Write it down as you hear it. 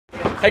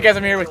Hey guys,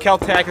 I'm here with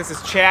Kel-Tec. This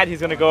is Chad.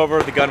 He's going to go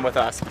over the gun with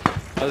us.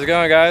 How's it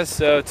going, guys?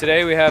 So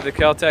today we have the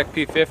Kel-Tec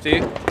P-50.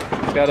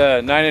 It's got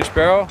a 9-inch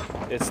barrel.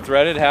 It's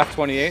threaded half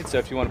 28, so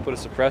if you want to put a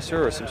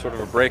suppressor or some sort of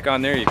a brake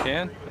on there, you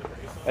can.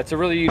 It's a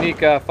really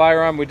unique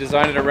firearm. We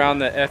designed it around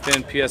the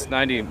FN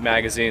PS90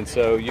 magazine,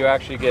 so you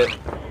actually get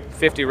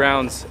 50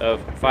 rounds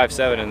of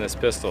 5.7 in this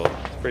pistol.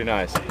 It's pretty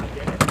nice.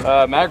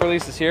 Mag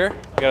release is here.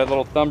 We got a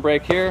little thumb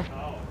brake here.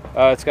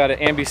 It's got an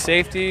ambi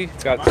safety.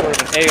 It's got sort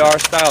of an AR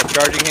style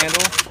charging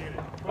handle.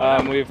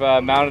 We've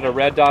mounted a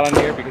red dot on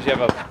here because you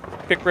have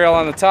a pick rail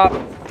on the top.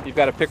 You've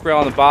got a pick rail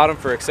on the bottom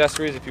for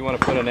accessories if you want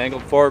to put an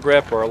angled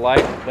foregrip or a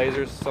light,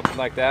 lasers, something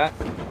like that.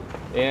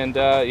 And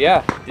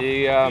yeah,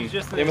 the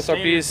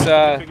MSRP is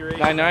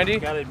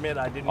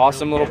 $990.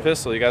 Awesome little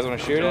pistol. You guys want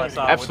to shoot it?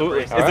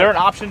 Absolutely. Is there an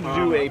option to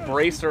do a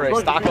brace or a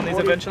stock on these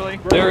eventually?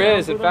 There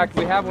is. In fact,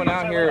 we have one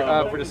out here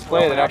for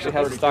display that actually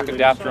has a stock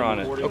adapter on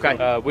it.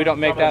 Okay. We don't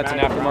make that. It's an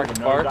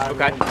aftermarket part.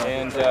 Okay.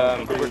 And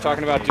we're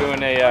talking about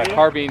doing a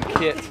carbine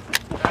kit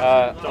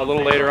a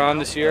little later on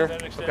this year,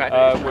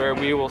 where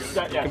you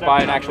can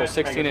buy an actual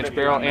 16-inch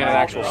barrel and an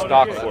actual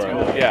stock for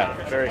it. Yeah.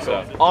 Very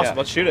cool. Awesome. Yeah.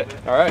 Let's shoot it.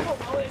 All right.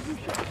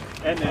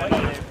 And then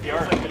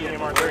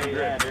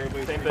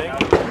same thing.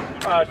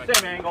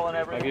 Same angle and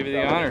everything. I'll give you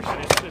the honors.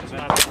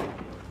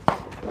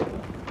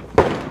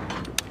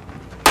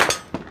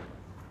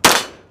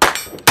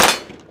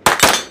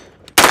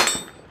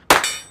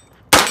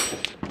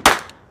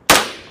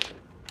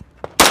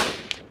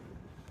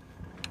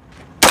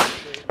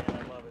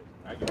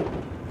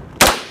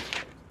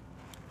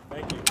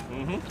 Thank you.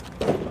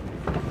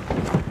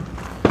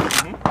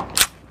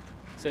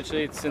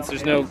 Essentially, since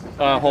there's no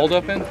hold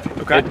open,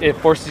 it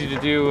forces you to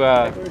do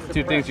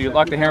two things. You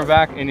lock the hammer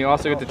back, and you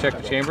also get to check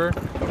the chamber,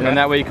 and then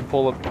that way you can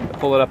pull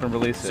it up and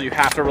release it. So you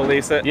have to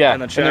release it. Yeah.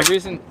 And then check. And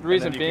the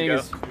reason being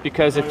is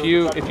because if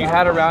you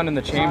had a round in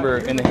the chamber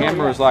and the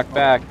hammer is locked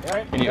back,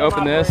 and you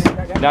open this,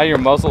 now your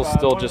muzzle's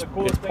still just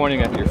it's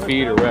pointing at your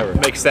feet or wherever.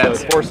 Makes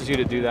sense. So it forces you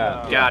to do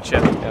that. Gotcha.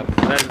 Yep.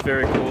 That is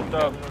very cool.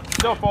 So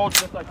still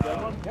folds just like the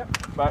other one.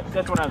 Yep. But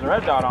this one has a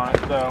red dot on it,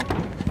 so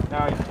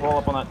now you just roll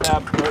up on that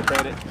tab,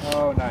 rotate it.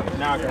 Oh, nice.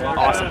 Now I can walk.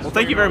 Awesome. Well,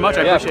 thank you very much.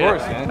 I appreciate it.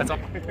 Man. That's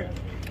awesome. Thank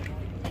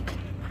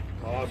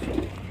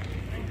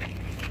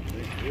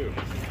you.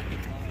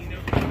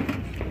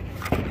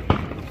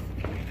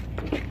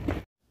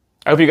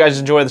 I hope you guys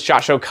enjoy the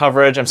SHOT Show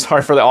coverage. I'm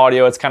sorry for the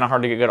audio. It's kind of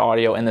hard to get good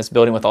audio in this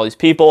building with all these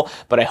people,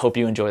 but I hope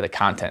you enjoy the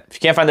content. If you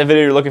can't find the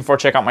video you're looking for,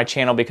 check out my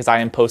channel because I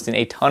am posting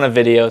a ton of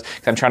videos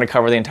because I'm trying to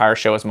cover the entire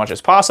show as much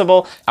as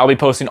possible. I'll be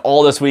posting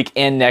all this week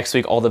and next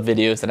week all the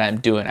videos that I'm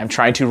doing. I'm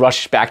trying to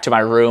rush back to my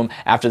room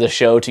after the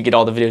show to get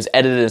all the videos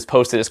edited and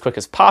posted as quick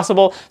as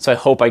possible, so I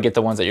hope I get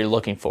the ones that you're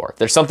looking for. If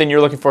there's something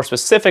you're looking for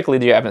specifically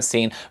that you haven't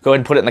seen, go ahead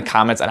and put it in the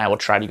comments and I will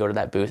try to go to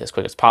that booth as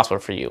quick as possible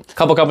for you. A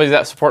couple companies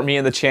that support me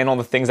in the channel and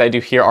the things I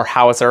do here are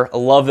Howitzer. I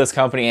love this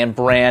company and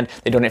brand.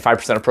 They donate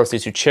 5% of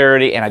proceeds to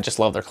charity, and I just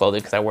love their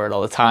clothing because I wear it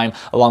all the time,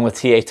 along with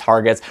TA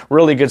Targets.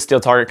 Really good steel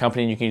target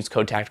company, and you can use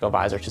code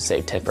TACTICALADVISOR to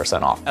save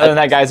 10% off. Other than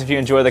that, guys, if you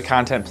enjoy the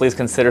content, please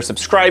consider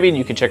subscribing.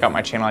 You can check out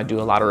my channel. I do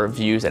a lot of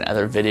reviews and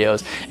other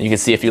videos, and you can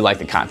see if you like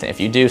the content.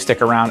 If you do,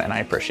 stick around, and I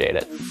appreciate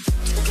it.